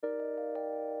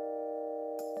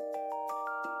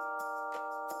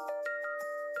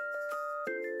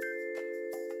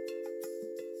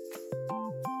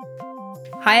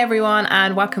Hi everyone,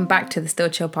 and welcome back to the Still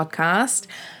Chill podcast.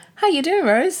 How you doing,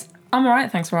 Rose? I'm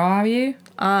alright, thanks, Ra. How are you?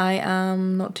 I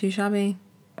am not too shabby.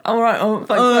 Alright, thanks.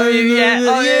 How are you?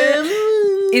 Yeah.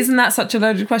 Isn't that such a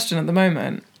loaded question at the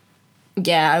moment?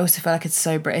 Yeah, I also feel like it's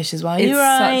so British as well. It's You're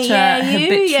right. such a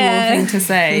habitual thing to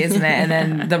say, isn't it? And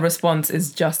then the response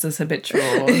is just as habitual.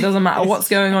 It doesn't matter what's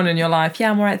going on in your life. Yeah,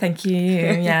 I'm alright, thank you.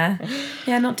 Yeah.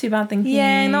 Yeah, not too bad, thank you.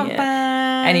 Yeah, not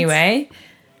bad. Anyway,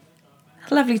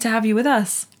 lovely to have you with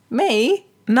us. Me?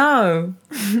 No.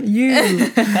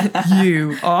 You.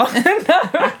 You are.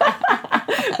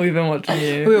 We've been watching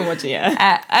you. We were watching it.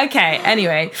 Okay,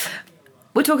 anyway.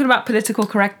 We're talking about political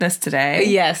correctness today.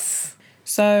 Yes.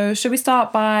 So, should we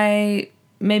start by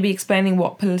maybe explaining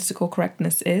what political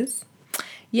correctness is?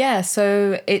 Yeah,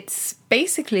 so it's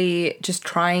basically just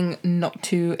trying not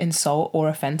to insult or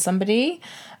offend somebody,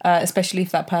 especially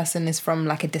if that person is from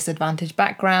like a disadvantaged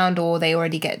background or they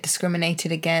already get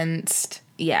discriminated against.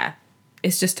 Yeah.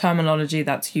 It's just terminology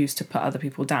that's used to put other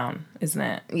people down, isn't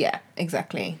it? Yeah,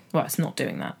 exactly. Well, it's not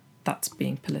doing that. That's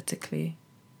being politically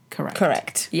correct.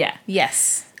 Correct. Yeah.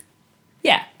 Yes.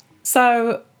 Yeah.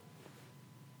 So,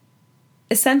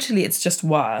 essentially, it's just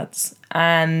words.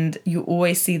 And you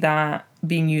always see that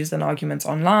being used in arguments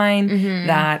online,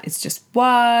 that it's just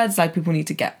words, like people need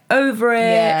to get over it,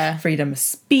 Yeah. freedom of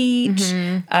speech.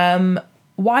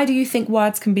 Why do you think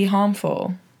words can be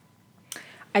harmful?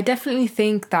 I definitely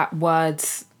think that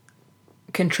words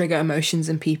can trigger emotions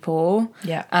in people.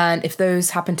 Yeah. And if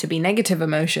those happen to be negative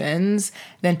emotions,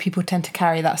 then people tend to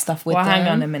carry that stuff with them. Well, hang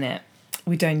on a minute.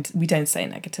 We don't say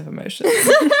negative emotions.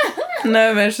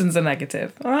 No emotions are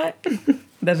negative, all right?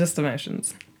 They're just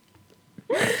emotions.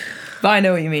 But I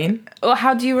know what you mean. Well,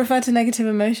 how do you refer to negative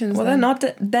emotions? Well, then?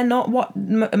 they're not. What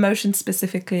emotions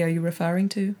specifically are you referring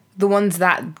to? The ones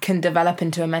that can develop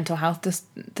into a mental health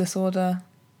disorder.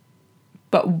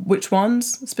 But which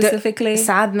ones specifically?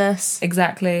 Sadness.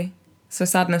 Exactly. So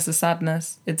sadness is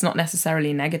sadness. It's not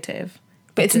necessarily negative.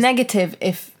 But it's negative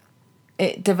if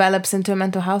it develops into a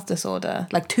mental health disorder.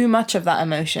 Like, too much of that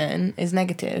emotion is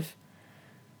negative.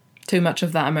 Too much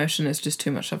of that emotion is just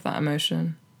too much of that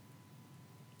emotion.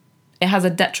 It has a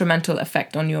detrimental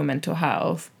effect on your mental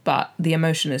health, but the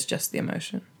emotion is just the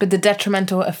emotion. But the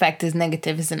detrimental effect is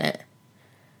negative, isn't it?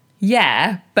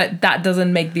 Yeah, but that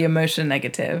doesn't make the emotion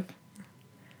negative.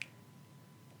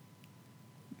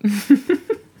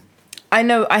 I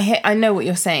know what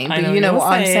you're saying, but you know what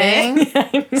I'm saying?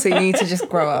 So you need to just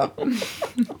grow up.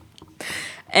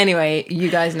 Anyway,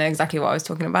 you guys know exactly what I was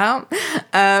talking about.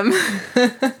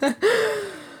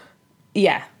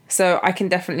 Yeah, so I can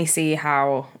definitely see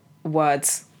how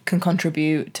words can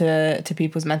contribute to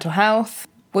people's mental health.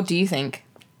 What do you think?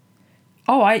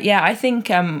 I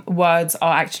think words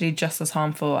are actually just as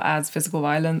harmful as physical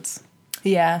violence.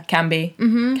 Yeah. Can be.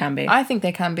 Mm-hmm. Can be. I think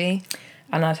they can be.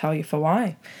 And I'll tell you for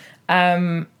why.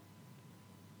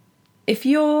 If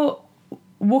you're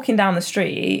walking down the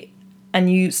street and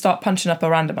you start punching up a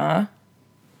randomer,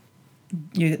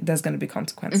 there's going to be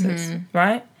consequences,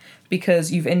 right?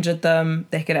 Because you've injured them,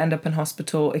 they could end up in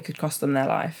hospital, it could cost them their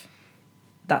life.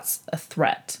 That's a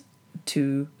threat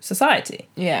to society.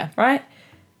 Yeah. Right?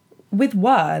 With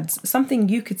words, something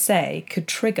you could say could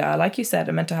trigger, like you said,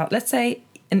 a mental health. Let's say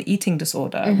an eating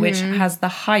disorder, which has the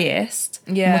highest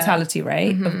mortality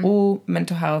rate of all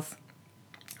mental health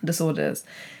disorders.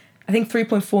 I think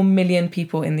 3.4 million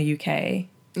people in the UK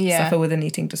suffer with an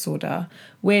eating disorder,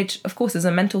 which of course is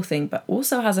a mental thing, but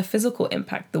also has a physical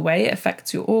impact, the way it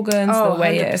affects your organs, the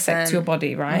way 100%. It affects your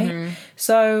body, right?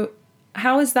 So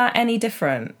how is that any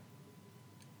different?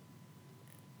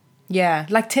 Yeah,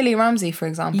 like Tilly Ramsey, for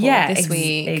example, this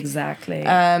week. Exactly.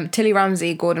 Tilly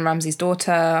Ramsey, Gordon Ramsay's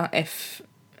daughter, if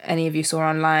any of you saw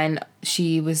online,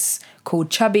 she was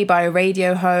called chubby by a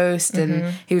radio host,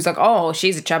 and he was like, oh,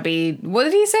 she's a chubby, what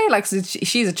did he say? Like,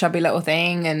 she's a chubby little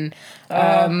thing, and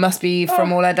must be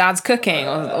from all her dad's cooking,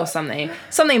 or something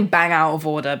bang out of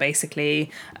order,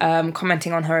 basically,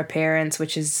 commenting on her appearance,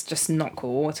 which is just not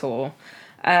cool at all.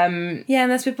 And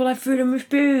there's people like freedom of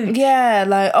speech. Yeah,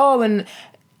 like, oh, and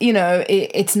you know,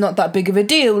 it's not that big of a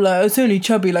deal, like, it's only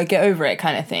chubby, like, get over it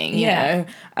kind of thing, you know?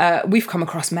 We've come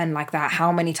across men like that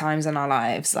how many times in our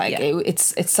lives? Like,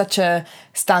 it's such a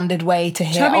standard way to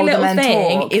hear chubby older men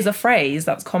thing talk. Is a phrase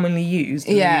that's commonly used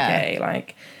in the UK,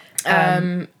 like...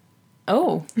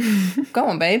 Oh, go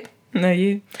on, babe. No,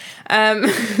 you.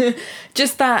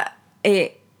 Just that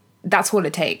that's all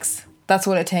it takes. That's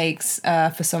all it takes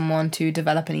for someone to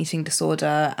develop an eating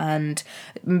disorder and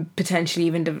potentially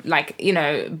even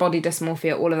body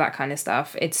dysmorphia, all of that kind of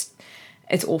stuff. It's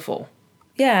awful.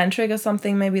 Yeah, and trigger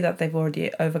something maybe that they've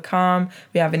already overcome.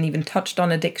 We haven't even touched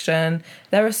on addiction.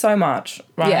 There is so much,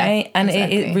 right? Yeah, and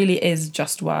exactly. it really is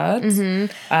just words.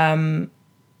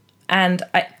 And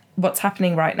what's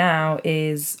happening right now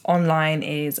is online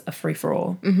is a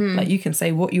free-for-all. Like, you can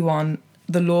say what you want.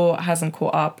 The law hasn't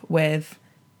caught up with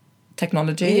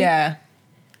technology. Yeah.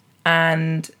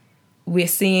 And we're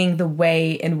seeing the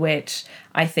way in which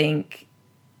I think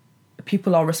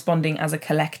people are responding as a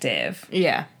collective.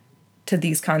 Yeah. To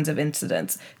these kinds of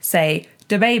incidents. Say,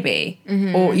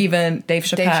 DaBaby, or even Dave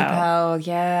Chappelle. Dave Chappelle,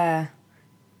 yeah.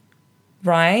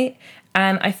 Right?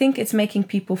 And I think it's making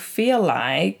people feel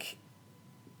like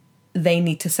they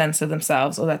need to censor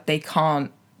themselves, or that they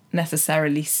can't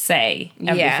necessarily say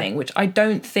everything, which I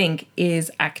don't think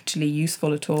is actually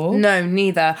useful at all. No,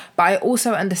 neither. But I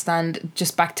also understand,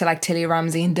 just back to like Tilly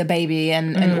Ramsey and DaBaby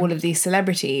and all of these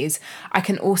celebrities, I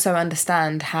can also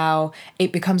understand how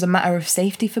it becomes a matter of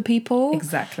safety for people.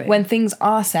 Exactly. When things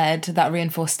are said that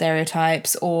reinforce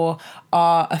stereotypes or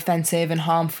are offensive and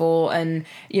harmful and,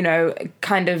 you know,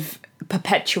 kind of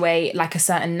perpetuate like a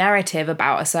certain narrative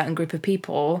about a certain group of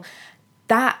people,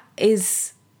 that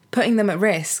is putting them at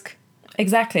risk.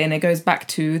 Exactly, and it goes back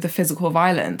to the physical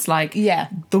violence. Like, yeah,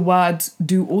 the words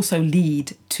do also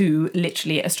lead to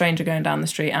literally a stranger going down the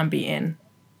street and beating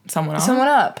someone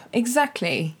up.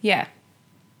 Exactly, yeah.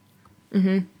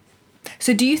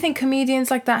 So do you think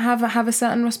comedians like that have a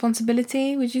certain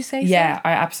responsibility, would you say? Yeah,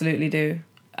 I absolutely do.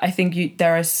 I think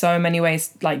there are so many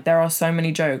ways, like, there are so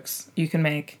many jokes you can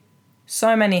make.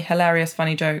 So many hilarious,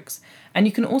 funny jokes. And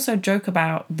you can also joke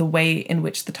about the way in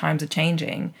which the times are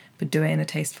changing, but do it in a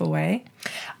tasteful way.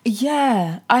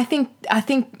 Yeah, I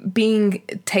think being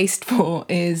tasteful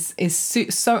is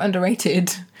so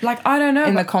underrated. Like, I don't know.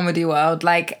 In the comedy world.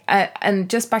 Like, and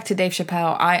just back to Dave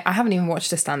Chappelle, I haven't even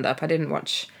watched a stand-up. I didn't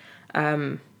watch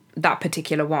that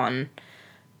particular one.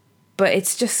 But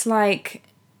it's just like,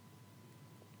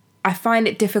 I find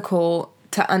it difficult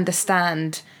to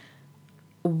understand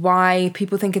why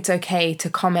people think it's okay to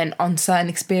comment on certain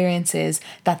experiences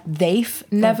that they've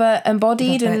never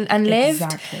embodied and lived.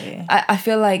 Exactly. I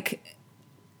feel like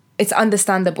it's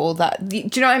understandable that, do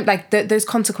you know what I mean? Like, those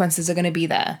consequences are going to be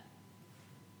there.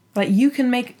 Like, you can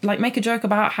make a joke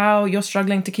about how you're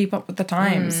struggling to keep up with the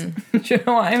times. Do you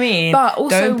know what I mean? But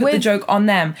also don't put the joke on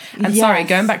them. And yes. Sorry,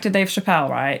 going back to Dave Chappelle,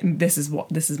 right? This is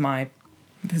my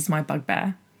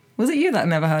bugbear. Was it you that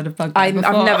never heard of bugbear before?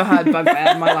 I've never heard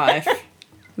bugbear in my life.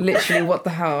 Literally, what the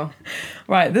hell?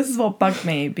 Right, this is what bugged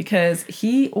me, because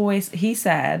he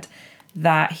said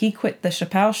that he quit the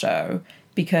Chappelle show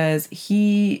because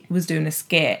he was doing a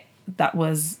skit that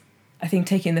was, I think,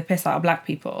 taking the piss out of black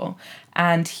people,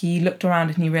 and he looked around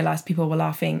and he realised people were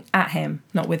laughing at him,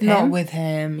 not with him. Not with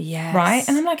him, yes. Right?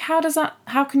 And I'm like,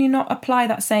 how can you not apply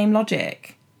that same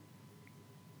logic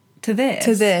to this?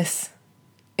 To this.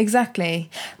 Exactly.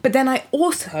 But then I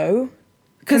also...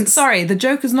 Because, sorry, the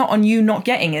joke is not on you not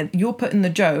getting it. You're putting the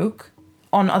joke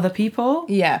on other people.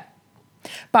 Yeah.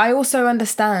 But I also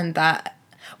understand that,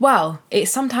 well, it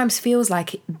sometimes feels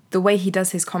like the way he does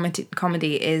his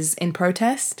comedy is in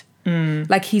protest.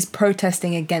 Like, he's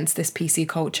protesting against this PC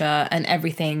culture and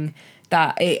everything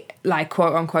that it, like,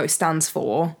 quote unquote, stands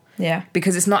for. Yeah.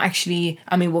 Because it's not actually,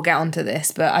 I mean, we'll get onto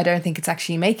this, but I don't think it's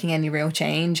actually making any real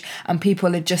change. And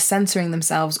people are just censoring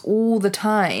themselves all the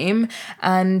time.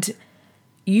 And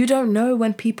you don't know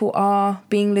when people are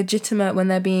being legitimate, when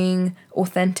they're being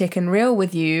authentic and real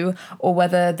with you, or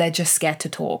whether they're just scared to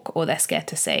talk or they're scared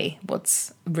to say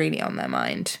what's really on their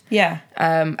mind. Yeah.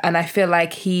 And I feel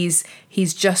like he's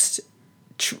just,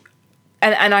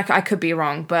 and I could be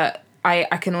wrong, but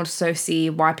I can also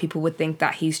see why people would think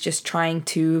that he's just trying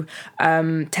to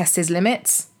test his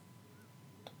limits.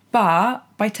 But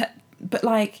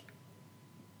like,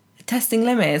 testing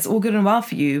limits, all good and well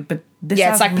for you, but this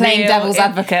it's like playing devil's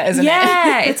advocate, isn't it?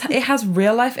 Yeah, it has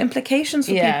real life implications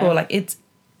for people. Like, it's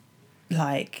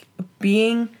like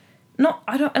being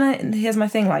and here's my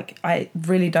thing, like, I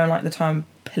really don't like the term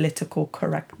political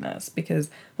correctness, because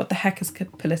what the heck is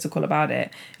political about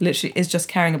it? Literally, is just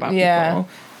caring about people.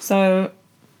 So,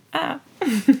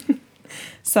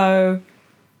 so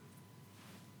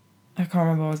I can't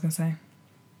remember what I was gonna say.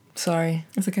 Sorry,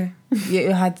 it's okay.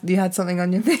 You had something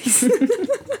on your face.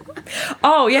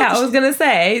 Oh yeah, I was gonna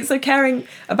say, so caring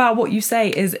about what you say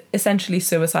is essentially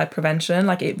suicide prevention.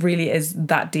 Like, it really is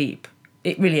that deep.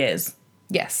 It really is.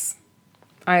 Yes,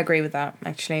 I agree with that,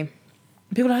 actually.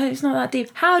 People are like, it's not that deep.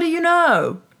 How do you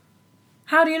know?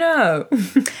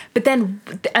 But then,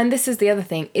 and this is the other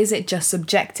thing, is it just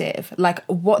subjective? Like,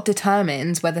 what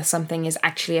determines whether something is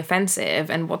actually offensive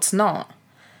and what's not?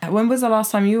 When was the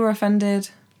last time you were offended?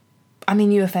 I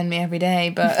mean, you offend me every day,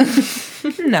 but...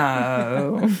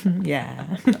 No. Yeah.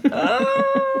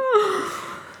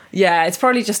 Yeah, it's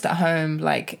probably just at home,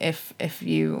 like, if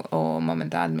you or mum and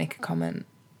dad make a comment,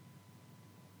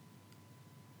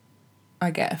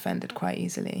 I get offended quite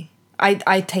easily.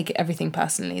 I take everything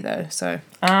personally, though, so...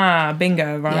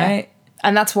 Bingo, right? Yeah.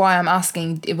 And that's why I'm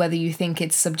asking whether you think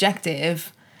it's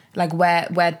subjective, like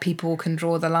where people can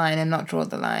draw the line and not draw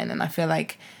the line. And I feel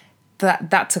like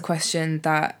that's a question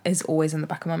that is always in the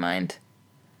back of my mind.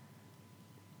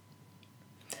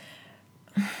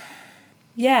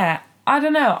 Yeah, I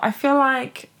don't know. I feel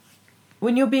like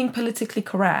when you're being politically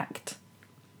correct,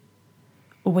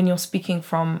 or when you're speaking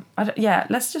from...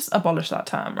 let's just abolish that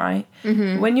term, right?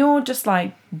 Mm-hmm. When you're just,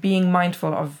 like, being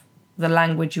mindful of the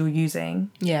language you're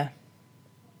using... Yeah.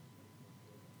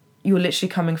 You're literally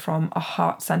coming from a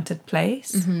heart-centered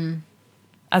place, mm-hmm.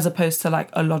 as opposed to, like,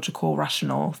 a logical,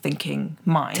 rational thinking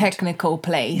mind. Technical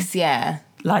place, yeah.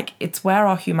 Like, it's where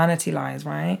our humanity lies,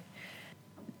 right?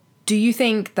 Do you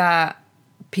think that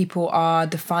people are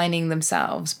defining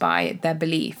themselves by their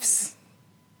beliefs?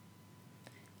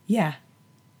 Yeah.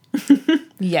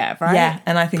 Yeah, right? Yeah,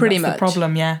 and I think pretty that's much the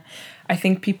problem, yeah. I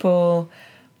think people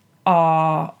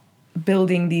are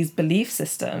building these belief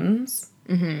systems...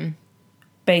 Mm-hmm.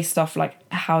 based off, like,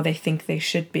 how they think they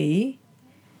should be,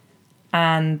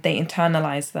 and they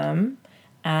internalize them,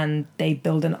 and they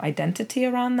build an identity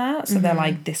around that. So they're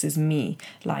like, this is me.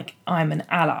 Like, I'm an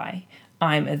ally.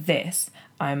 I'm a this.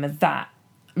 I'm a that.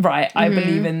 Right? I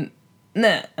believe in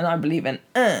and I believe in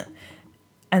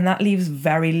And that leaves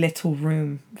very little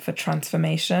room for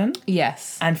transformation.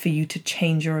 Yes. And for you to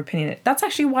change your opinion. That's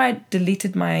actually why I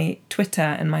deleted my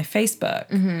Twitter and my Facebook.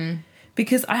 Mm-hmm.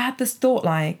 Because I had this thought,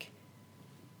 like,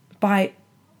 by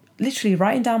literally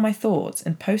writing down my thoughts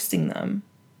and posting them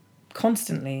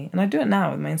constantly, and I do it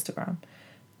now with my Instagram,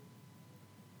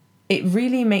 it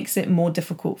really makes it more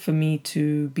difficult for me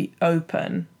to be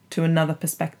open to another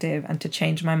perspective and to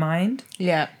change my mind.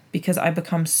 Yeah. Because I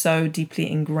become so deeply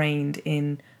ingrained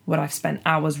in what I've spent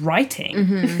hours writing.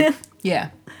 Mm-hmm. Yeah.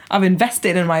 I've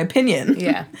invested in my opinion.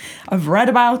 Yeah. I've read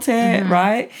about it,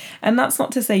 right? And that's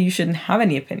not to say you shouldn't have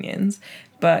any opinions,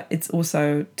 but it's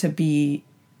also to be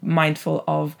mindful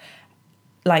of,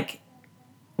 like,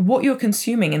 what you're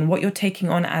consuming and what you're taking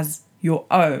on as your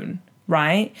own,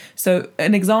 right? So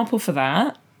an example for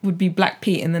that would be Black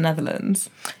Pete in the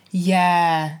Netherlands.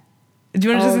 Yeah. Do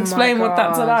you want to just explain what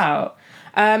that's about?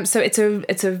 So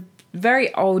it's a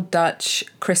very old Dutch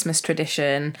Christmas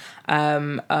tradition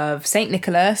of Saint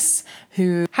Nicholas,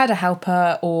 who had a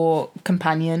helper or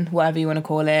companion, whatever you want to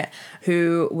call it,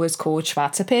 who was called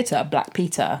Zwarte Peter, Black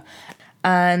Peter.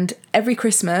 And every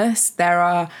Christmas, there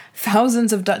are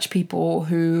thousands of Dutch people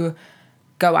who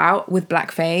go out with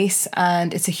blackface,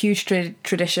 and it's a huge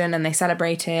tradition, and they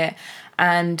celebrate it.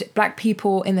 And Black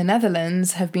people in the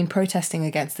Netherlands have been protesting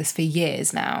against this for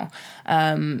years now,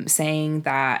 saying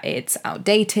that it's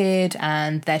outdated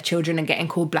and their children are getting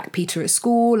called Black Peter at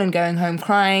school and going home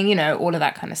crying, you know, all of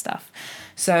that kind of stuff.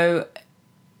 So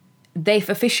they've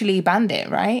officially banned it,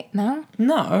 right? No?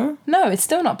 No, it's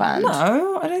still not banned.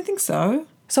 No, I don't think so.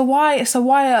 So why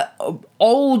are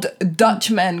old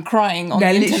Dutch men crying on the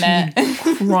internet?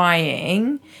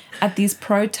 Crying at these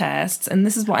protests, and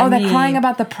this is what I mean. Oh, they're crying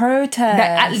about the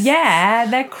protest.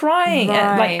 They're crying.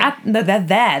 Right.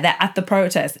 They're at the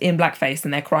protest in blackface,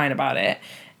 and they're crying about it.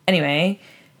 Anyway,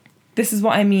 this is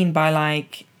what I mean by,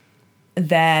 like,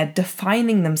 they're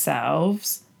defining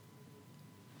themselves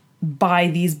by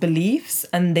these beliefs,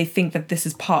 and they think that this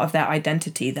is part of their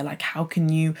identity. They're like, how can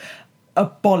you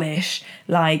abolish,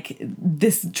 like,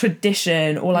 this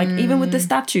tradition? Or, like, even with the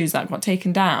statues that got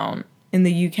taken down in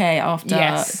the UK after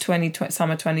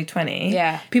summer 2020.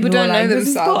 Yeah. People don't know themselves. This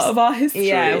is part of our history.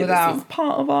 Yeah, this is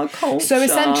part of our culture. So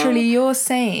essentially you're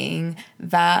saying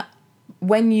that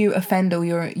when you offend or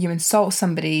you insult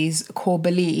somebody's core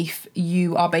belief,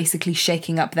 you are basically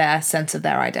shaking up their sense of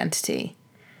their identity.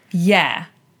 Yeah.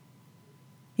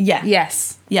 Yeah.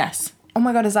 Yes. Oh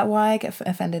my God, is that why I get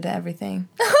offended at everything?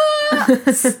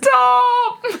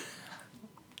 Stop!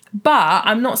 But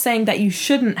I'm not saying that you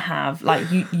shouldn't have, like,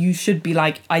 you should be,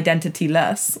 like,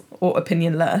 identityless or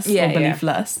opinionless or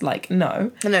beliefless. Like,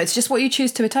 no. No, it's just what you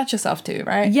choose to attach yourself to,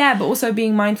 right? Yeah, but also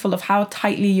being mindful of how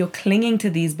tightly you're clinging to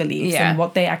these beliefs and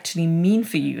what they actually mean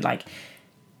for you. Like,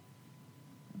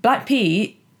 Black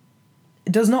Pete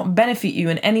does not benefit you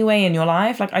in any way in your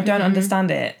life. Like, I don't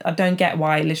understand it. I don't get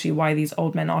why these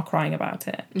old men are crying about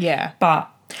it. Yeah.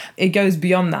 But it goes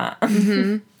beyond that.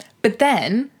 But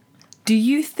then, do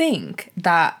you think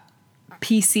that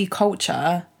PC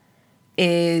culture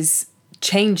is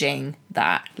changing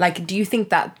that? Like, do you think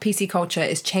that PC culture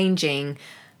is changing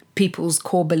people's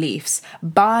core beliefs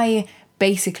by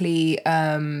basically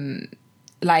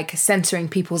like censoring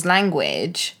people's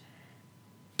language?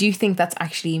 Do you think that's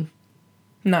actually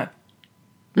No.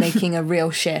 making a real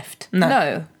shift?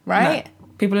 No. Right? No.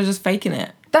 People are just faking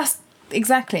it. That's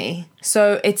exactly.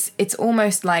 So it's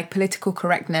almost like political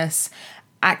correctness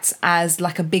acts as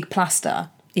like a big plaster.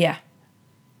 Yeah.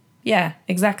 Yeah,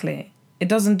 exactly. It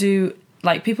doesn't do...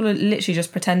 Like, people are literally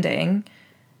just pretending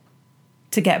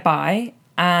to get by,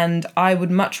 and I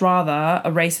would much rather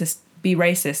a racist be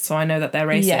racist so I know that they're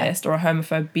racist, or a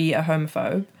homophobe be a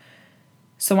homophobe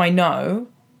so I know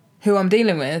who I'm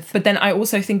dealing with. But then I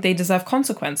also think they deserve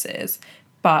consequences.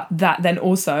 But that then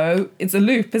also, it's a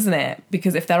loop, isn't it?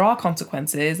 Because if there are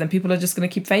consequences, then people are just going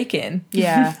to keep faking.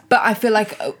 Yeah. But I feel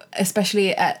like,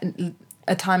 especially at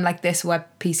a time like this where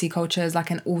PC culture is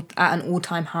like at an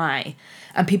all-time high,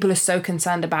 and people are so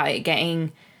concerned about it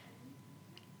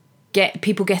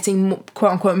people getting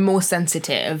quote unquote more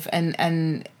sensitive and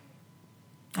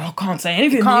I can't say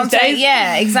anything these days.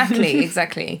 Yeah,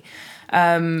 exactly.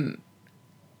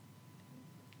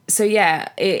 So yeah,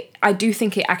 I do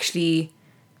think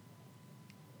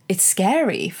it's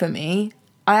scary for me.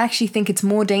 I actually think it's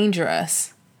more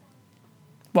dangerous.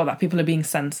 Well, that people are being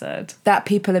censored.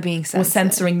 Or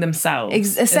censoring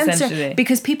themselves, essentially.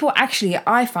 Because people actually,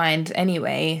 I find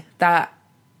anyway, that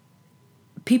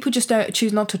people just don't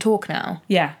choose not to talk now.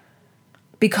 Yeah.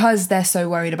 Because they're so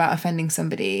worried about offending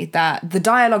somebody that the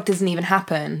dialogue doesn't even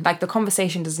happen. Like, the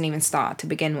conversation doesn't even start to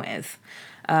begin with.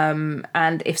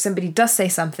 And if somebody does say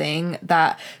something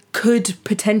that could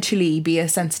potentially be a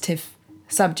sensitive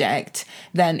subject,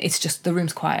 then it's just the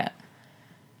room's quiet.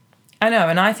 I know,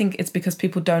 and I think it's because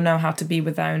people don't know how to be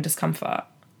with their own discomfort.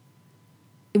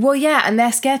 Well, yeah, and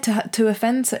they're scared to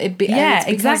offend. Yeah,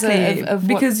 exactly.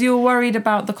 Because you're worried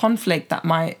about the conflict that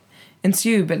might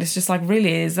ensue, but it's just like,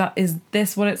 really, is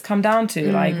this what it's come down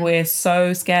to? Like, we're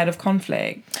so scared of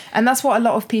conflict. And that's what a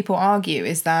lot of people argue,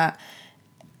 is that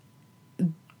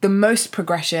the most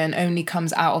progression only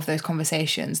comes out of those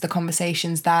conversations, the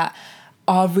conversations that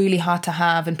are really hard to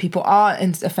have, and people are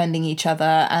offending each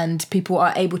other, and people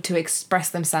are able to express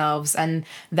themselves and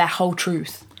their whole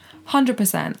truth.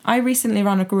 100%. I recently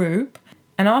ran a group,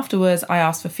 and afterwards I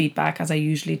asked for feedback, as I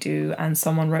usually do, and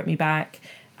someone wrote me back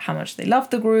how much they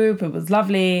loved the group, it was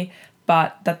lovely,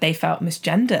 but that they felt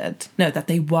misgendered. No, that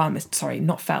they were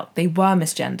they were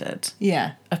misgendered.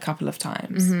 Yeah. A couple of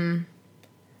times. Mm-hmm.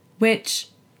 Which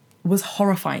was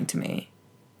horrifying to me.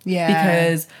 Yeah.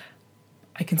 Because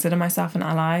I consider myself an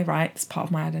ally, right? It's part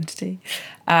of my identity.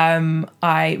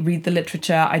 I read the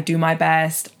literature. I do my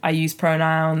best. I use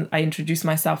pronouns. I introduce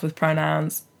myself with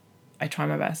pronouns. I try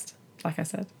my best, like I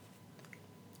said.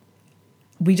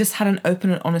 We just had an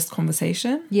open and honest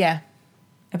conversation. Yeah.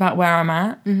 About where I'm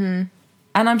at. Mm-hmm.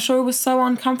 And I'm sure it was so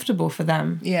uncomfortable for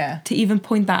them. Yeah. To even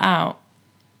point that out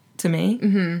to me.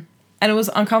 Mm-hmm. And it was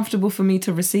uncomfortable for me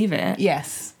to receive it.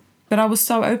 Yes. But I was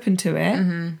so open to it.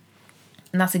 Mm-hmm.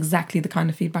 And that's exactly the kind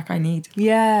of feedback I need.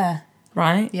 Yeah.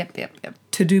 Right? Yep.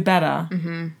 To do better.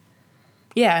 Mm-hmm.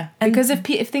 Yeah. Because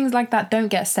if things like that don't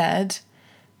get said,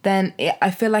 then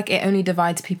I feel like it only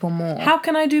divides people more. How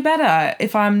can I do better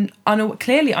if I'm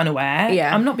clearly unaware?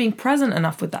 Yeah. I'm not being present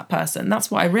enough with that person. That's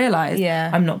what I realised.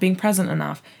 Yeah. I'm not being present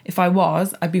enough. If I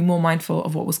was, I'd be more mindful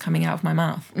of what was coming out of my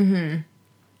mouth. Mm-hmm.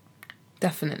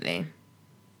 Definitely.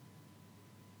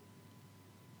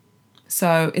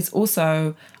 So it's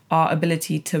also our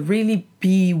ability to really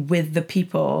be with the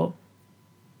people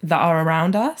that are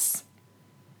around us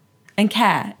and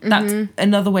care. Mm-hmm. That's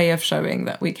another way of showing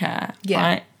that we care. Yeah,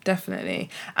 right? Definitely.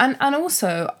 And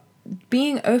also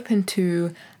being open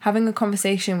to having a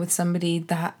conversation with somebody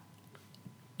that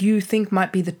you think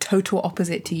might be the total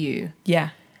opposite to you. Yeah.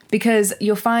 Because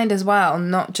you'll find as well,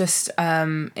 not just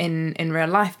in real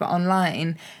life, but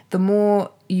online, the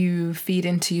more you feed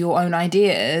into your own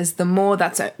ideas, the more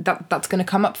that's going to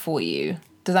come up for you.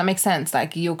 Does that make sense?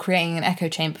 Like, you're creating an echo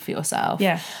chamber for yourself.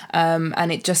 Yeah.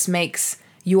 And it just makes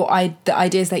the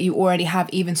ideas that you already have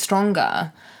even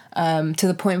stronger, to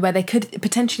the point where they could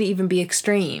potentially even be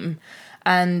extreme.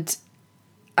 And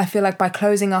I feel like by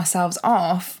closing ourselves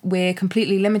off, we're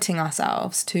completely limiting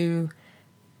ourselves to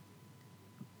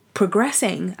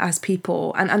progressing as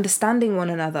people and understanding one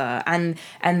another and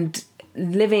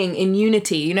living in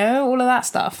unity, all of that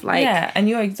stuff. Like, yeah, and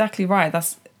you're exactly right.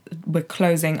 We're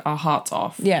closing our hearts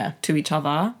off to each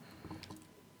other.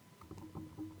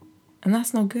 And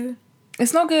that's not good.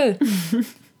 It's not good.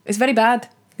 It's very bad.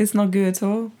 It's not good at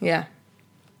all. Yeah.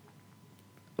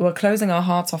 We're closing our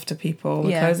hearts off to people.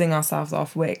 We're closing ourselves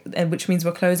off, which means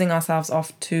we're closing ourselves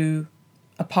off to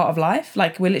a part of life.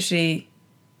 Like, we're literally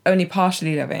only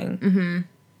partially living. Mm-hmm.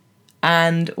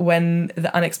 And when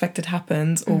the unexpected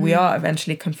happens, or we are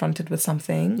eventually confronted with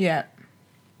something,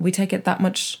 we take it that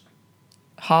much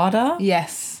harder.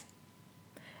 Yes.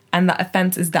 And that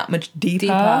offense is that much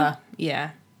deeper.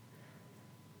 Yeah.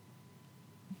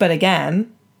 But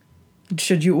again,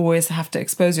 should you always have to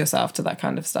expose yourself to that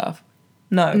kind of stuff?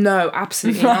 No,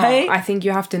 absolutely right? not. I think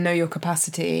you have to know your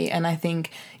capacity, and I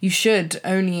think you should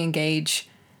only engage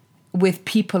with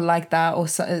people like that, or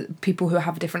people who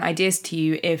have different ideas to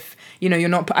you, if you know you're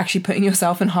not actually putting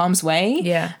yourself in harm's way.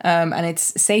 And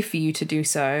it's safe for you to do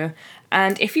so.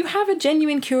 And if you have a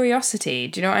genuine curiosity,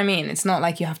 do you know what I mean? It's not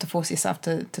like you have to force yourself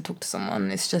to talk to someone.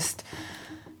 It's just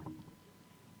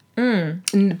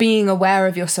being aware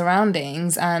of your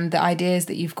surroundings and the ideas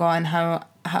that you've got, and how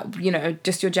you know,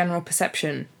 just your general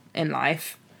perception in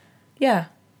life. Yeah,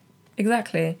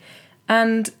 exactly.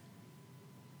 And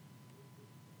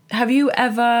have you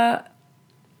ever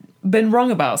been wrong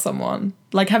about someone?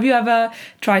 Like, have you ever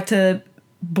tried to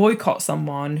boycott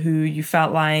someone who you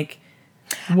felt like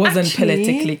wasn't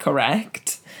politically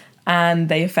correct, and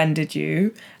they offended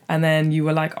you, and then you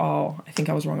were like, oh, I think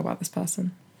I was wrong about this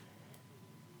person?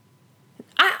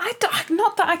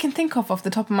 Not that I can think of off the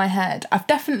top of my head. I've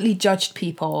definitely judged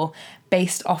people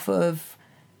based off of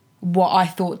what I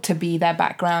thought to be their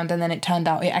background, and then it turned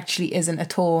out it actually isn't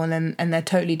at all, and they're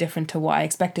totally different to what I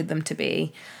expected them to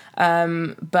be.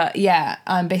 But yeah,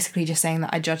 I'm basically just saying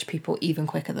that I judge people even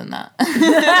quicker than that.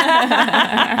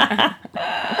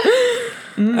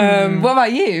 What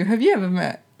about you? Have you ever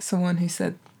met someone who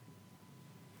said...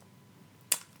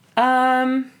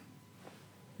 No.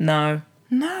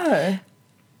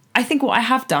 I think what I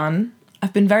have done,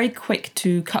 I've been very quick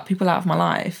to cut people out of my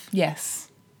life. Yes.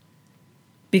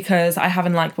 Because I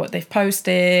haven't liked what they've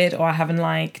posted, or I haven't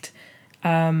liked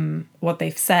what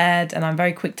they've said, and I'm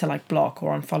very quick to like block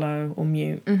or unfollow or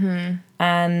mute.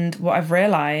 And what I've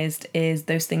realised is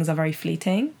those things are very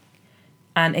fleeting.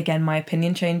 And again, my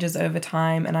opinion changes over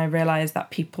time, and I realise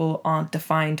that people aren't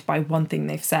defined by one thing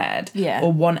they've said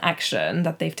or one action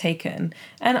that they've taken.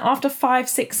 And after 5,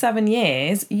 6, 7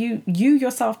 years, you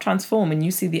yourself transform, and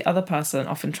you see the other person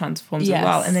often transforms as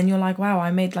well. And then you're like, wow,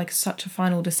 I made like such a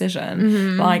final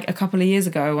decision like a couple of years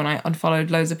ago when I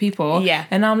unfollowed loads of people.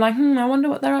 And now I'm like, I wonder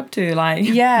what they're up to. Like,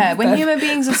 when human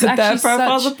beings are actually their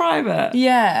profiles are private.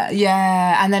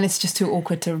 And then it's just too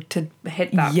awkward to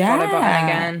hit that follow button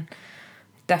again.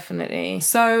 Definitely.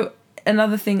 So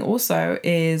another thing also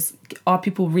is, are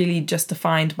people really just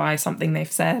defined by something they've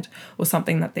said or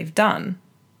something that they've done?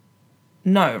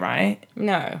 No, right?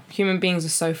 No. Human beings are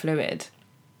so fluid.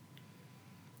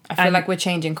 I feel like we're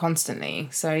changing constantly.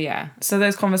 So yeah. So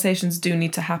those conversations do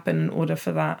need to happen in order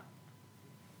for that,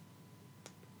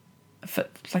 for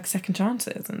like second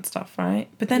chances and stuff, right?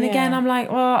 But then again, I'm like,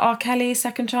 well, R. Kelly,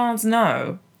 second chance?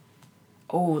 No.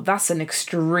 Oh, that's an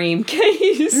extreme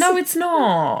case. No, it's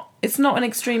not. It's not an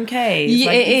extreme case. Yeah,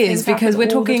 like, it is, because we're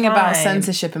talking about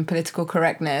censorship and political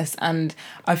correctness, and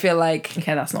I feel like...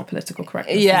 Okay, that's not political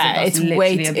correctness. Yeah, it's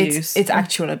literally abuse. It's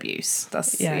actual abuse.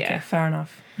 That's okay, fair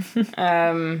enough.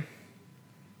 But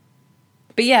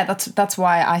yeah, that's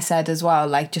why I said as well,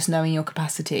 like, just knowing your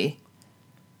capacity.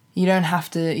 You don't have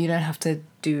to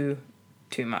do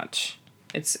too much.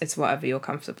 It's whatever you're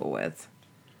comfortable with.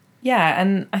 Yeah,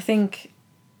 and I think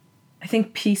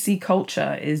PC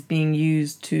culture is being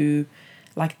used to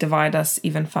like divide us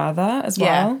even further as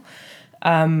well.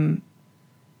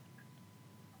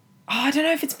 I don't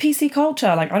know if it's PC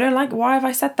culture. Like, I don't like, why have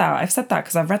I said that? I've said that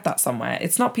because I've read that somewhere.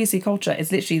 It's not PC culture.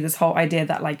 It's literally this whole idea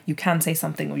that like you can say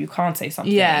something or you can't say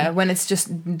something. Yeah, when it's just,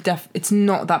 it's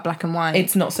not that black and white.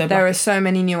 It's not so There are so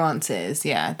many nuances.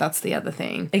 Yeah, that's the other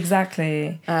thing.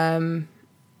 Exactly. And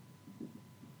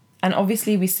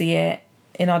obviously we see it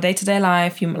in our day-to-day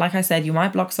life. You, like I said, you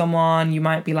might block someone. You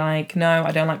might be like, no,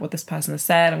 I don't like what this person has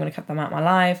said. I'm going to cut them out of my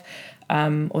life.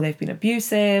 Or they've been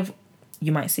abusive.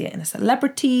 You might see it in a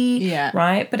celebrity,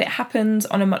 right? But it happens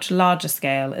on a much larger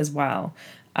scale as well,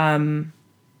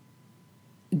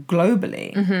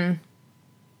 globally.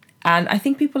 And I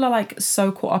think people are like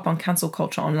so caught up on cancel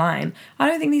culture online. I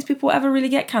don't think these people ever really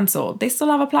get cancelled. They still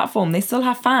have a platform. They still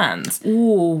have fans.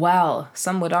 Ooh, well,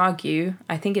 some would argue.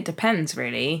 I think it depends,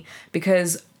 really.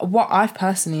 Because what I've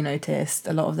personally noticed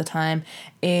a lot of the time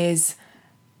is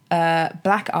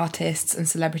black artists and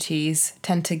celebrities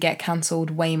tend to get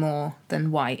cancelled way more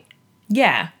than white.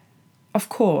 Yeah, of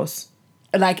course.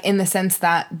 Like, in the sense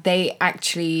that they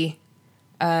actually...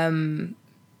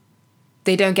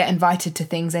 they don't get invited to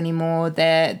things anymore.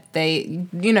 They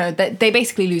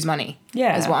basically lose money.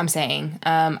 Yeah, is what I'm saying.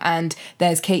 And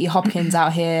there's Katie Hopkins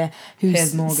out here,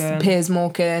 who's Piers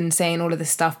Morgan saying all of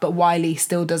this stuff, but Wiley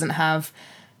still doesn't have.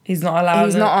 He's not allowed.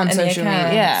 He's not on any social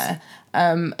media.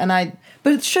 Yeah.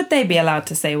 But should they be allowed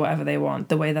to say whatever they want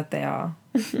the way that they are?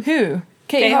 Who?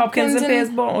 Katie Hopkins and Piers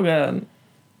Morgan.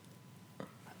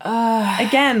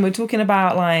 Again, we're talking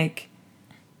about like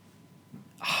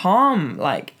harm,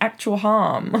 like actual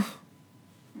harm.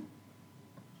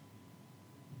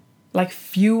 Like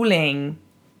fueling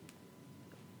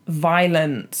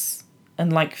violence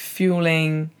and like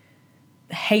fueling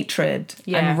hatred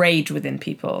and rage within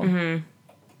people. Mm-hmm.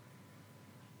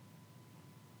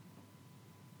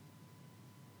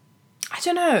 I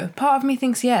don't know. Part of me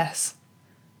thinks yes.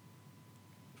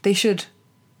 They should.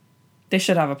 They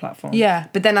should have a platform. Yeah,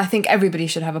 but then I think everybody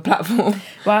should have a platform.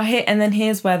 Well,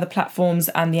 here's where the platforms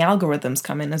and the algorithms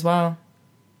come in as well.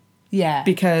 Yeah.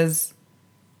 Because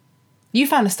you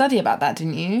found a study about that,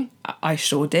 didn't you? I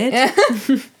sure did.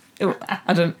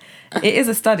 It is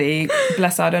a study.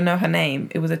 Bless her, I don't know her name.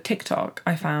 It was a TikTok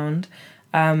I found.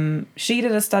 She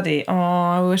did a study. Oh,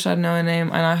 I wish I'd know her name,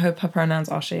 and I hope her pronouns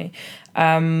are she.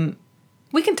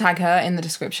 We can tag her in the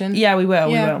description. Yeah, we will.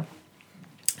 Yeah. We will.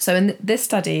 So in this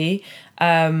study,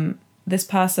 this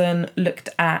person looked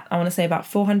at, I want to say about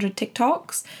 400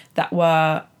 TikToks that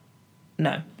were...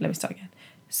 No, let me start again.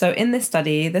 So in this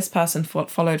study, this person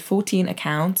followed 14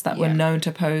 accounts that were known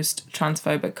to post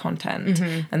transphobic content.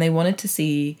 Mm-hmm. And they wanted to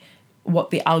see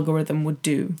what the algorithm would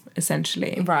do,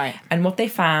 essentially. Right. And what they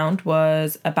found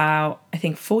was about, I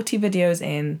think, 40 videos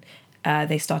in...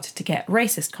 they started to get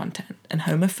racist content and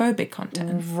homophobic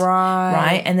content.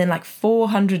 Right. And then like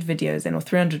 400 videos in or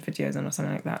 300 videos in or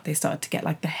something like that, they started to get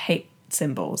like the hate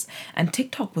symbols. And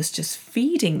TikTok was just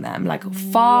feeding them like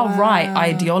far right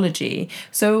ideology.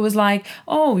 So it was like,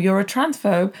 oh, you're a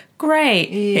transphobe. Great.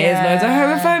 Here's loads of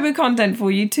homophobic content for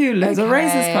you too. Loads of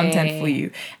racist content for you.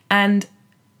 And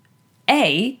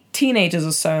teenagers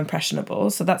are so impressionable.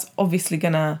 So that's obviously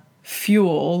going to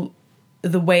fuel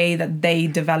the way that they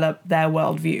develop their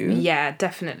worldview. Yeah,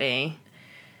 definitely.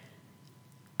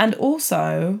 And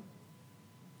also,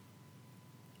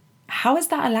 how is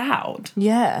that allowed?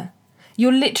 Yeah.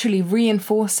 You're literally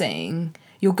reinforcing,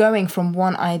 you're going from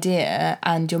one idea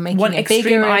and you're making one it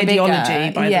bigger and ideology,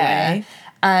 bigger. By the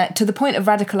way. To the point of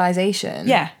radicalization.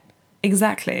 Yeah,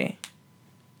 exactly.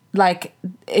 Like,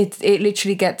 it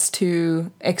literally gets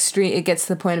to extreme, it gets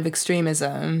to the point of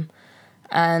extremism,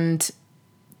 and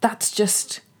that's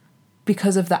just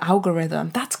because of the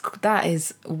algorithm. That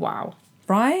is wow.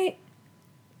 Right?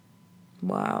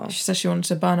 Wow. She said she wanted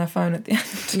to burn her phone at the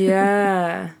end.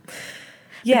 Yeah.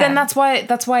 Yeah. But then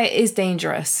that's why it is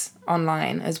dangerous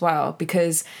online as well,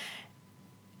 because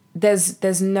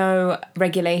there's no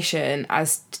regulation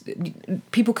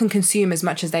people can consume as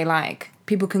much as they like.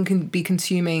 People can be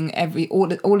consuming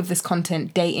all of this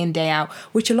content day in, day out,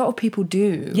 which a lot of people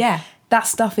do. Yeah. That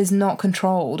stuff is not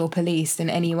controlled or policed in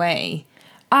any way.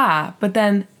 But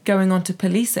then going on to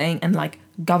policing and like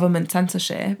government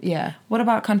censorship. Yeah. What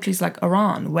about countries like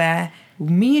Iran, where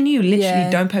me and you literally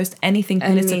don't post anything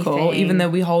political, even though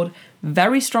we hold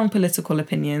very strong political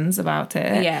opinions about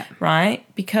it. Yeah. Right?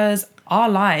 Because our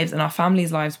lives and our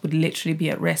families' lives would literally be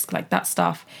at risk. Like, that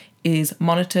stuff is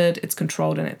monitored, it's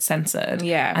controlled, and it's censored.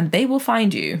 Yeah. And they will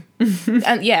find you.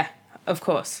 And yeah. Of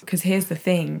course. Because here's the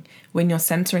thing. When you're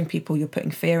censoring people, you're putting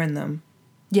fear in them.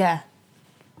 Yeah.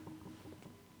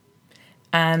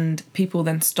 And people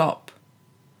then stop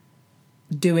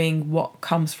doing what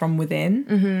comes from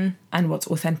within and what's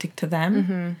authentic to them.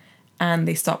 Mm-hmm. And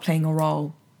they start playing a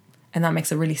role. And that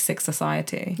makes a really sick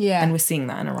society. Yeah. And we're seeing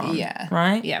that in Iran. Yeah.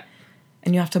 Right? Yeah.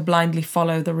 And you have to blindly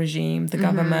follow the regime, the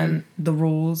government, the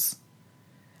rules.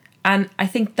 And I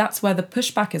think that's where the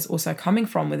pushback is also coming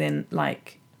from within,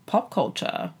 like, pop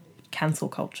culture, cancel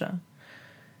culture,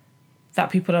 that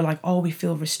people are like, oh, we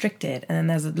feel restricted. And then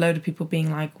there's a load of people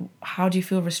being like, how do you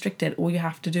feel restricted? All you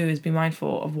have to do is be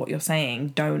mindful of what you're saying.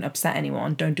 Don't upset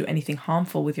anyone. Don't do anything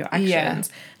harmful with your actions.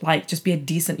 Yeah. Like, just be a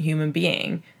decent human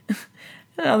being.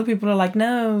 And other people are like,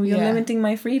 no, you're limiting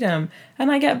my freedom. And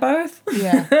I get both.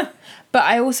 Yeah. But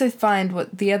I also find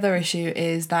what the other issue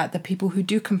is that the people who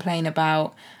do complain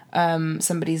about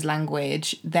somebody's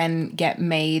language then get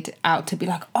made out to be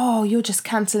like, oh, you're just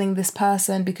cancelling this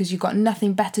person because you've got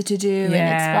nothing better to do and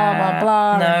it's blah, blah,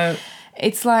 blah. No.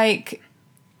 It's like...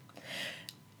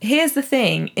 Here's the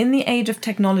thing. In the age of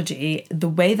technology, the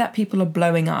way that people are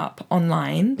blowing up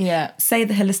online, say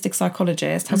the holistic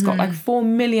psychologist has got like 4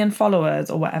 million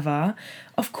followers or whatever,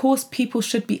 of course people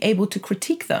should be able to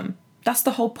critique them. That's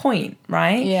the whole point,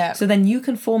 right? Yeah. So then you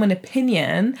can form an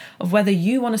opinion of whether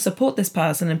you want to support this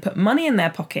person and put money in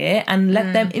their pocket and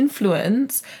let them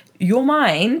influence your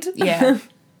mind. Yeah.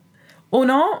 Or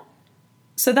not.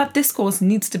 So that discourse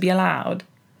needs to be allowed.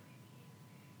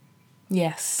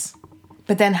 Yes.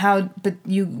 But then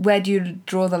where do you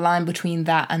draw the line between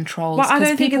that and trolls? Well, I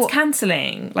don't think it's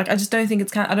cancelling. Like, I just don't think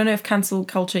it's... I don't know if cancel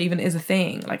culture even is a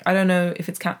thing. Like, I don't know if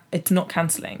it's not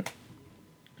cancelling.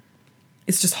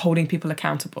 It's just holding people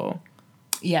accountable.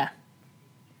 Yeah.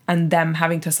 And them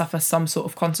having to suffer some sort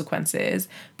of consequences.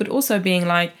 But also being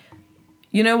like,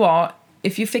 you know what?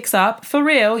 If you fix up, for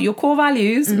real, your core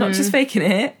values, not just faking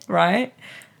it, right?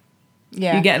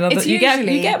 Yeah. You get you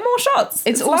get more shots.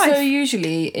 It's also life.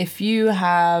 usually if you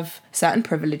have certain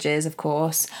privileges, of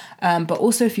course, but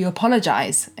also if you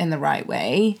apologise in the right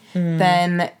way,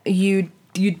 then you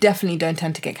definitely don't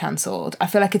tend to get cancelled. I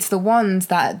feel like it's the ones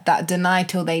that deny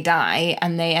till they die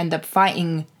and they end up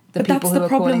fighting the people who are calling them out. But that's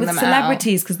the problem with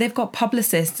celebrities, because they've got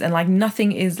publicists and like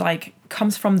nothing is like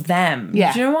comes from them.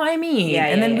 Yeah. Do you know what I mean? Yeah,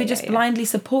 and then we just blindly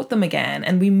support them again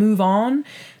and we move on.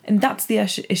 And that's the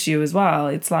issue as well.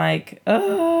 It's like,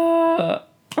 but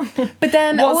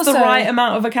then what's the right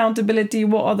amount of accountability?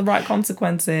 What are the right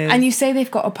consequences? And you say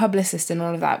they've got a publicist and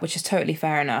all of that, which is totally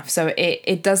fair enough. So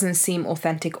it doesn't seem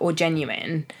authentic or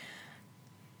genuine.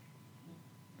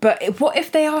 But what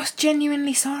if they are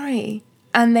genuinely sorry?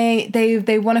 And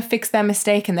they want to fix their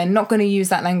mistake and they're not going to use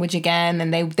that language again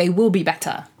and they will be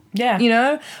better. Yeah. You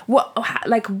know?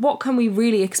 What can we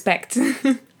really expect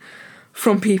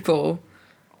from people?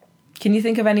 Can you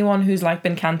think of anyone who's like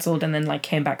been cancelled and then like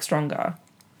came back stronger?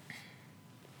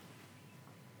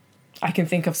 I can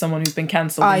think of someone who's been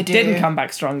cancelled and didn't come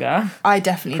back stronger. I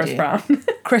definitely do. Chris Brown.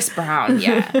 Chris Brown,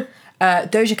 yeah.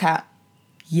 Doja Cat.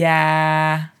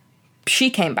 Yeah. She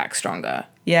came back stronger.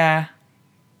 Yeah.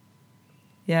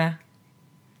 Yeah.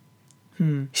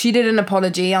 She did an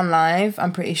apology on live,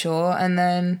 I'm pretty sure, and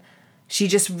then she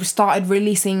just started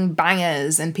releasing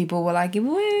bangers and people were like,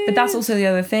 woo. But that's also the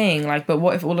other thing. Like, but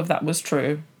what if all of that was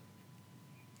true?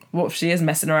 What if she is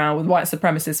messing around with white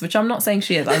supremacists, which I'm not saying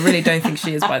she is. I really don't think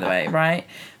she is, by the way, right?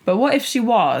 But what if she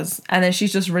was, and then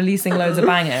she's just releasing loads of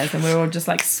bangers and we're all just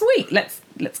like, sweet, let's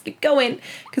get going.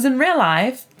 Because in real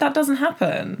life, that doesn't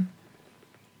happen.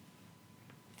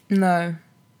 No.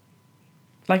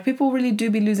 Like, people really do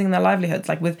be losing their livelihoods.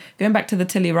 Like, with going back to the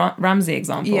Tilly Ramsey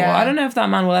example, I don't know if that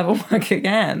man will ever work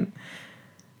again.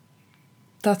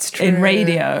 That's true. In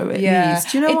radio, at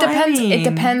least. Do you know what I mean? It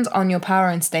depends on your power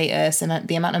and status and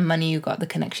the amount of money you got, the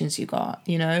connections you got,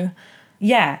 you know?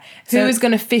 Yeah. Who is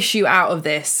going to fish you out of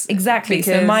this? Exactly.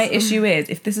 Because so my issue is,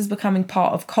 if this is becoming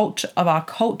part of our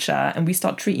culture and we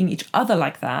start treating each other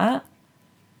like that,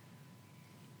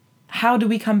 how do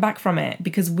we come back from it?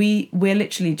 Because we're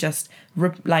literally just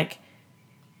we're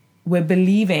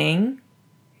believing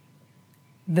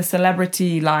the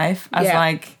celebrity life as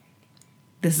like,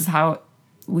 this is how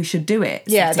we should do it.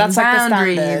 Yeah, setting that's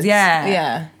boundaries. Like the standards.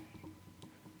 Yeah.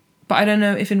 But I don't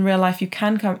know if in real life you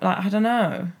can come, like, I don't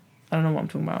know what I'm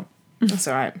talking about. That's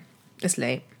all right. It's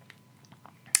late.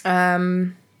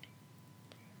 Yeah,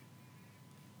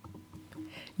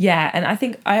 and I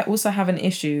think I also have an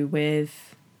issue with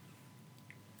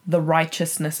the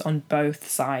righteousness on both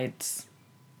sides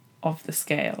of the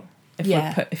scale.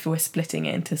 If we're splitting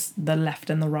it into the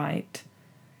left and the right,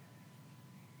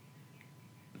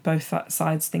 both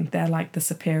sides think they're like the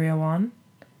superior one.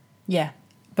 Yeah.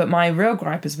 But my real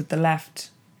gripe is with the left,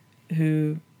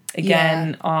 who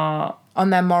again are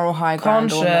on their moral high ground,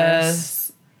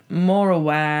 conscious, more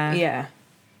aware. Yeah.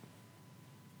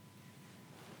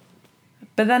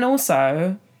 But then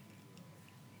also,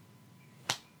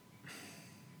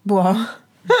 what?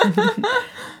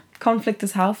 Conflict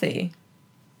is healthy.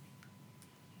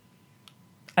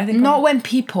 I think not when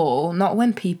people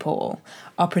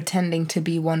are pretending to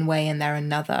be one way and they're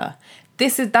another.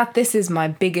 This is my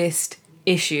biggest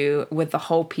issue with the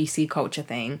whole PC culture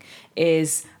thing,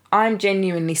 is I'm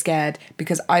genuinely scared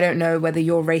because I don't know whether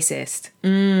you're racist.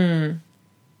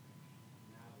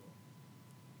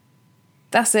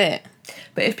 That's it.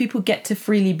 But if people get to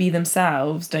freely be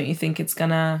themselves, don't you think it's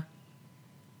gonna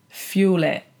fuel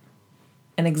it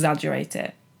and exaggerate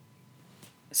it?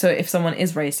 So if someone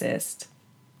is racist,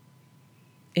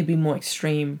 it'd be more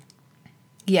extreme.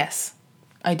 Yes,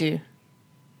 I do.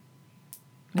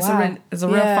 It's a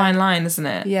real fine line, isn't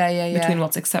it? Yeah. Between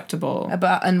what's acceptable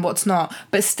and what's not.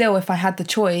 But still, if I had the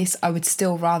choice, I would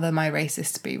still rather my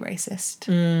racist be racist.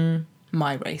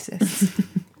 My racist.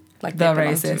 Like the they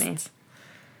belong racist.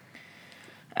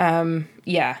 To me.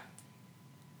 Yeah.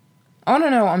 I want to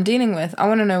know what I'm dealing with. I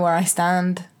want to know where I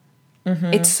stand.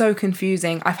 It's so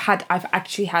confusing. I've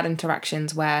actually had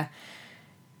interactions where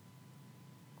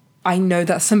I know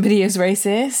that somebody is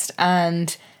racist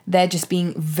and they're just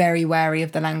being very wary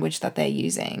of the language that they're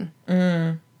using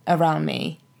around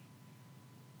me.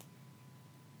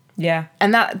 Yeah.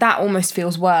 And that almost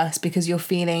feels worse because you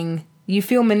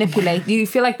feel manipulated. You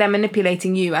feel like they're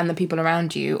manipulating you and the people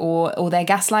around you, or they're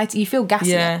gaslighting. You feel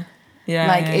gaslit. Yeah. Yeah.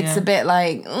 Like, yeah, it's a bit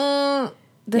like,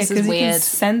 this is you weird. can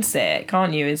sense it,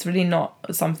 can't you? It's really not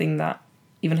something that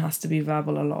even has to be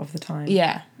verbal a lot of the time.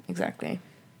 Yeah, exactly.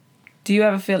 Do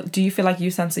you feel like you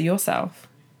censor yourself?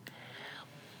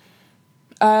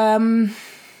 Honestly,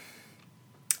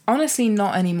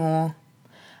 not anymore.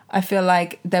 I feel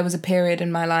like there was a period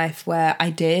in my life where I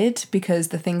did, because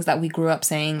the things that we grew up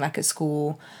saying, like at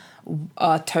school,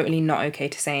 are totally not okay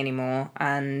to say anymore.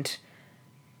 And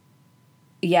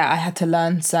yeah, I had to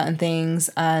learn certain things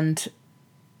and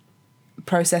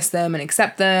process them and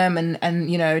accept them and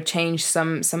you know, change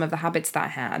some of the habits that I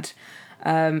had.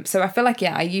 So I feel like,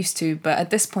 yeah, I used to, but at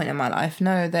this point in my life,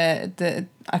 no,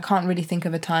 I can't really think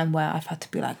of a time where I've had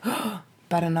to be like, oh,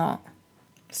 better not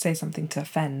say something to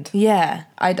offend. Yeah,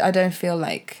 I don't feel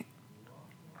like,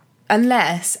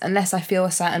 unless I feel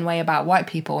a certain way about white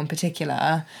people in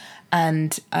particular,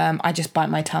 and I just bite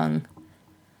my tongue.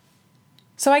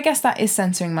 So I guess that is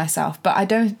censoring myself, but I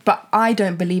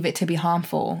don't believe it to be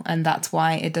harmful, and that's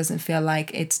why it doesn't feel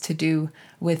like it's to do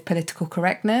with political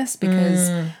correctness, because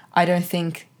I don't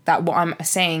think that what I'm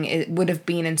saying it would have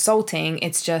been insulting.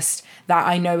 It's just that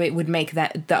I know it would make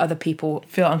the other people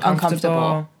feel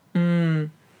uncomfortable.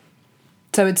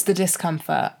 So it's the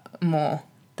discomfort more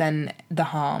than the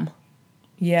harm.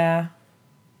 Yeah.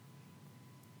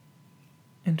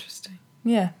 Interesting.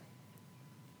 Yeah.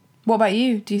 What about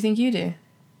you? Do you think you do?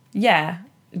 Yeah.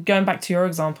 Going back to your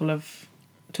example of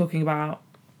talking about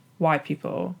white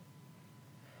people,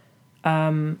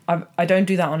 I don't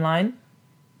do that online.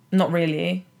 Not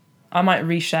really. I might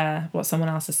reshare what someone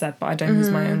else has said, but I don't use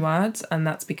my own words, and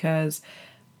that's because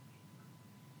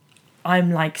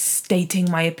I'm like stating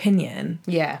my opinion.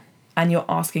 Yeah. And you're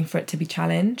asking for it to be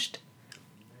challenged.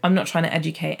 I'm not trying to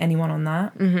educate anyone on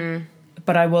that.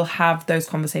 But I will have those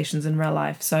conversations in real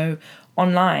life. So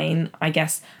online, I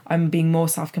guess I'm being more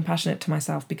self-compassionate to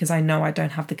myself because I know I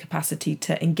don't have the capacity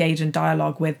to engage in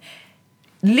dialogue with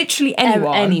literally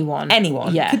anyone.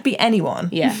 Anyone. Yeah. Could be anyone.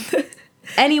 Yeah.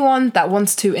 Anyone that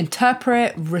wants to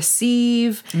interpret,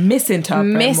 receive,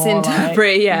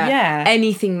 misinterpret, yeah,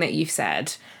 anything that you've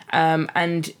said.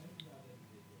 And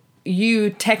you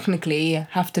technically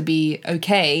have to be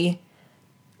okay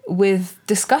with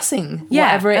discussing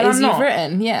whatever it is you've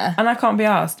written. Yeah. And I can't be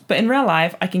asked. But in real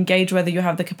life, I can gauge whether you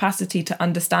have the capacity to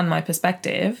understand my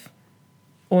perspective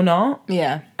or not.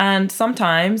 Yeah. And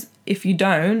sometimes, if you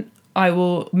don't, I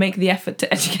will make the effort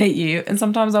to educate you. And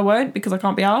sometimes I won't because I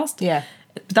can't be asked. Yeah.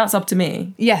 But that's up to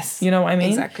me. Yes. You know what I mean?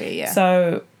 Exactly, yeah.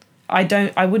 So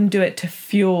I wouldn't do it to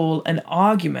fuel an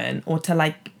argument or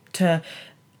I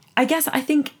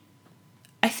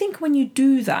think when you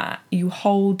do that, you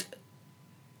hold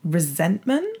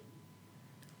resentment.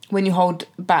 When you hold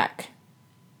back.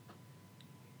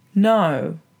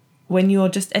 No. When you're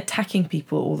just attacking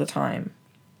people all the time.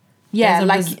 Yeah,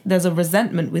 there's a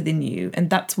resentment within you, and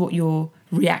that's what you're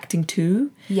reacting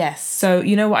to. Yes. So,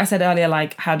 you know what I said earlier,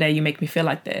 like, how dare you make me feel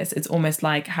like this? It's almost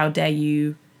like, how dare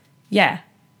you make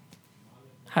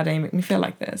me feel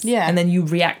like this? Yeah. And then you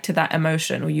react to that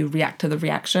emotion, or you react to the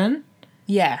reaction.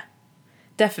 Yeah,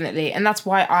 definitely. And that's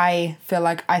why I feel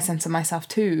like I censor myself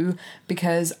too,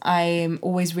 because I'm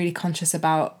always really conscious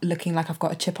about looking like I've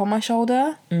got a chip on my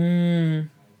shoulder.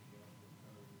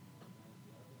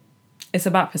 It's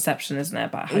about perception, isn't it?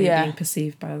 About how you're being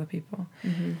perceived by other people.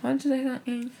 Why did you say that,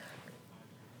 Eve?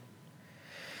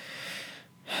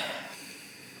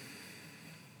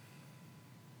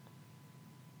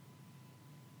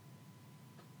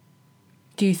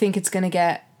 Do you think it's going to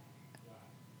get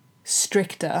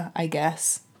stricter, I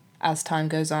guess, as time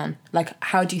goes on? Like,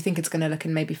 how do you think it's going to look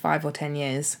in maybe 5 or 10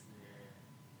 years?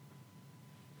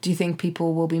 Do you think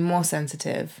people will be more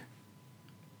sensitive?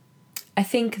 I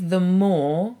think the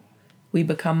more we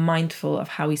become mindful of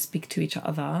how we speak to each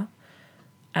other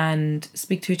and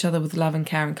speak to each other with love and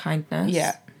care and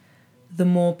kindness, the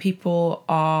more people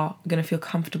are going to feel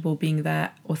comfortable being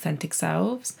their authentic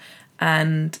selves.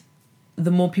 And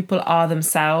the more people are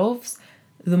themselves,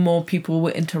 the more people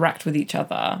will interact with each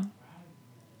other.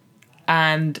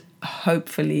 And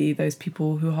hopefully those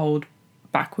people who hold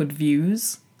backward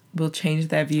views will change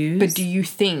their views. But do you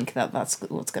think that that's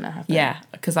what's going to happen? Yeah,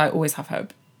 because I always have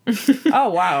hope. Oh,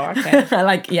 wow, okay.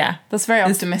 That's very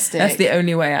optimistic. That's the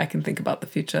only way I can think about the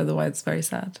future, otherwise it's very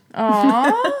sad.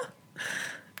 Aww.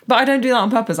 But I don't do that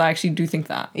on purpose. I actually do think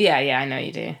that. Yeah, I know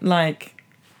you do. Like,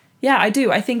 yeah, I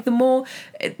do. I think the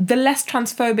less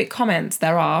transphobic comments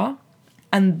there are,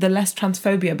 and the less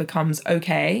transphobia becomes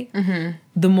okay,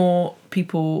 the more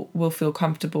people will feel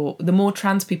comfortable, the more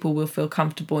trans people will feel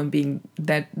comfortable in being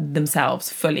themselves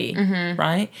fully,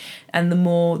 right? And the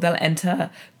more they'll enter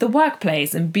the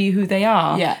workplace and be who they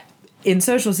are in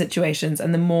social situations,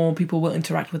 and the more people will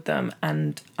interact with them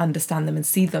and understand them and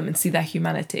see their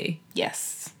humanity.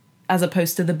 Yes. As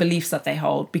opposed to the beliefs that they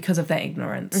hold because of their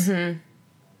ignorance.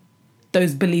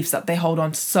 Those beliefs that they hold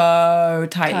on so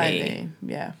tightly.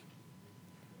 Yeah.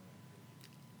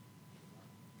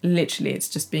 Literally, it's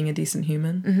just being a decent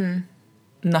human.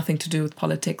 Nothing to do with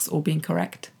politics or being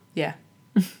correct. Yeah.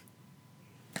 I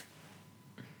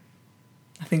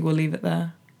think we'll leave it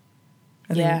there.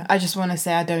 I just want to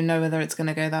say I don't know whether it's going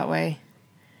to go that way.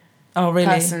 Oh, really?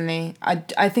 Personally.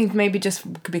 I think maybe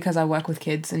just because I work with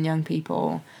kids and young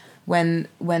people, when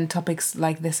topics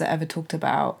like this are ever talked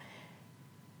about,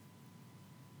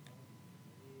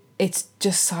 it's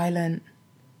just silent.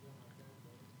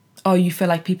 Oh, you feel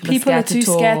like people are too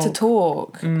scared to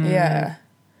talk. Yeah.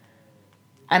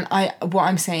 And what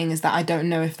I'm saying is that I don't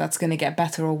know if that's going to get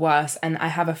better or worse, and I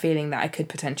have a feeling that it could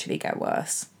potentially get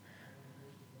worse.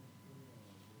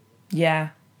 Yeah.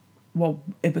 Well,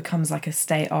 it becomes like a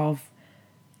state of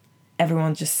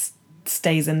everyone just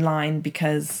stays in line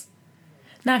because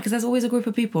there's always a group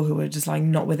of people who are just like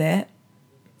not with it.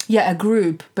 Yeah, a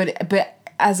group, but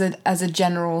as a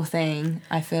general thing,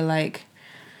 I feel like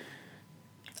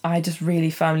I just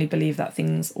really firmly believe that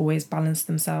things always balance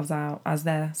themselves out as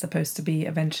they're supposed to be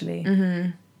eventually.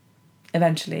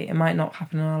 Eventually. It might not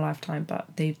happen in our lifetime, but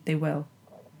they will.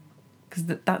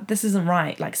 Because this isn't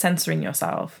right. Like censoring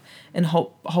yourself and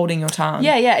holding your tongue.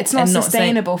 Yeah. It's not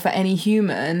sustainable for any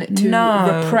human to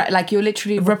like you're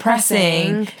literally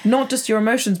repressing. Not just your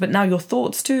emotions, but now your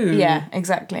thoughts too. Yeah,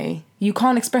 exactly. You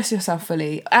can't express yourself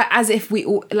fully. As if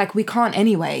we can't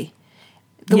anyway.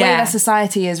 The way that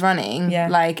society is running,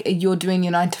 like you're doing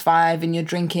your 9 to 5 and you're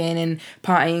drinking and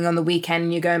partying on the weekend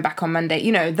and you're going back on Monday,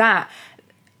 that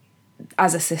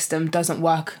as a system doesn't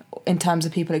work in terms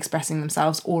of people expressing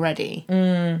themselves already.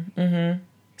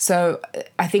 So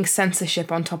I think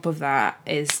censorship on top of that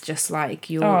is just like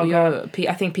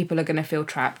I think people are going to feel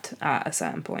trapped at a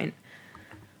certain point.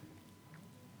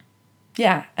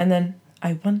 Yeah, and then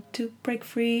I want to break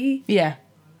free. Yeah.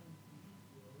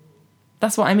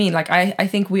 That's what I mean. Like, I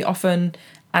think we often,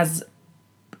 as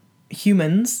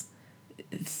humans,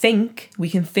 we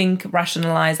can think,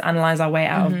 rationalise, analyse our way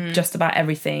out of just about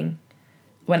everything,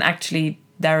 when actually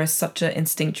there is such an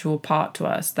instinctual part to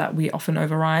us that we often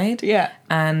override. Yeah.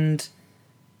 And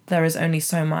there is only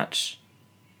so much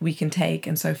we can take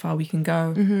and so far we can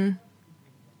go.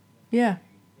 Yeah.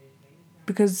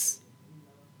 Because...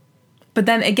 But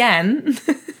then again...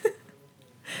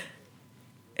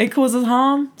 It causes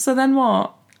harm, so then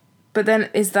what? But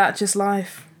then, is that just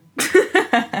life?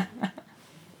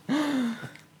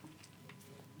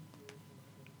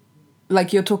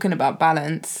 Like, you're talking about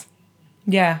balance.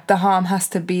 Yeah. The harm has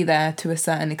to be there to a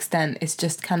certain extent. It's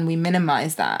just, can we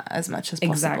minimise that as much as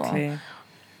possible?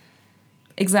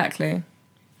 Exactly.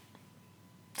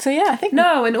 So, yeah, I think...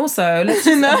 No, and also, let's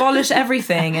just abolish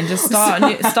everything and just start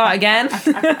again.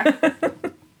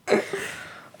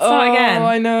 Again.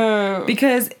 I know.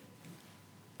 Because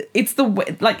it's the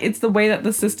way that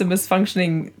the system is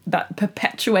functioning that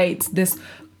perpetuates this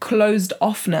closed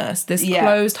offness, this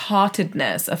closed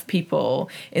heartedness of people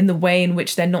in the way in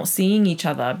which they're not seeing each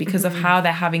other because of how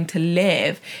they're having to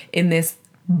live in this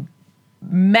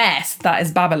mess that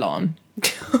is Babylon. Do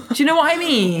you know what I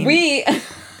mean?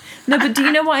 No, but do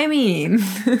you know what I mean?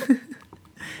 Do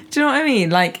you know what I mean?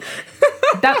 Like,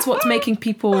 that's what's making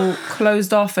people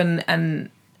closed off and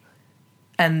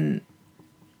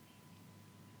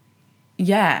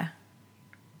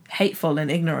hateful and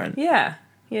ignorant. Yeah.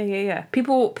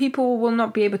 People will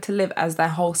not be able to live as their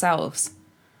whole selves.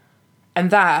 And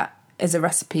that is a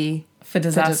recipe for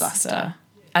disaster.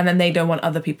 And then they don't want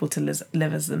other people to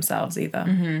live as themselves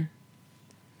either.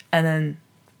 And then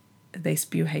they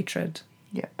spew hatred.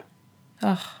 Yep.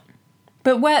 Ugh.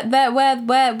 But where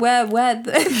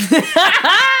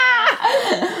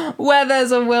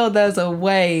there's a will, there's a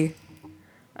way.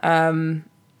 I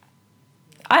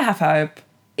have hope.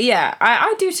 Yeah,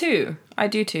 I do too.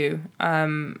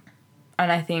 And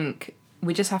I think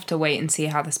we just have to wait and see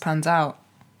how this pans out.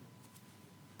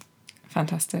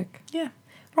 Fantastic. Yeah.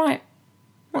 Right.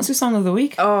 What's your song of the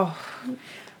week? Oh,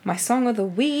 my song of the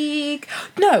week.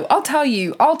 No, I'll tell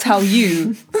you.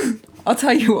 I'll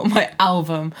tell you what my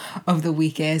album of the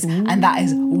week is, and that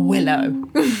is Willow.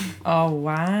 Oh,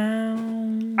 wow.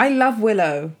 I love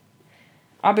Willow.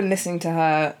 I've been listening to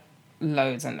her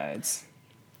loads and loads.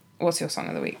 What's your song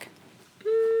of the week?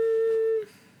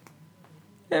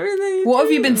 Everything. What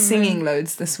have you been singing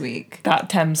loads this week? That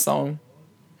Thames song.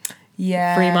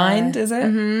 Yeah. Free Mind, is it?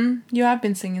 Mm-hmm. You have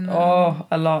been singing that. Oh,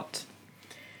 a lot.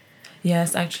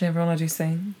 Yes, actually, everyone I do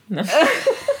sing. No.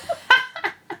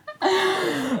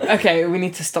 Okay, we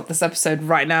need to stop this episode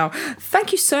right now.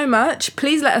 Thank you so much.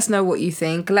 Please let us know what you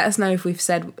think. Let us know if we've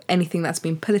said anything that's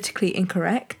been politically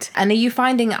incorrect. And are you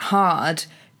finding it hard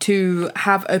to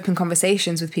have open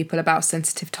conversations with people about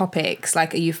sensitive topics?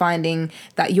 Like, are you finding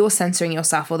that you're censoring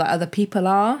yourself or that other people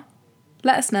are?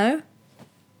 Let us know.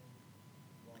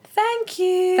 Thank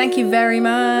you. Thank you very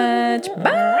much.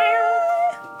 Bye.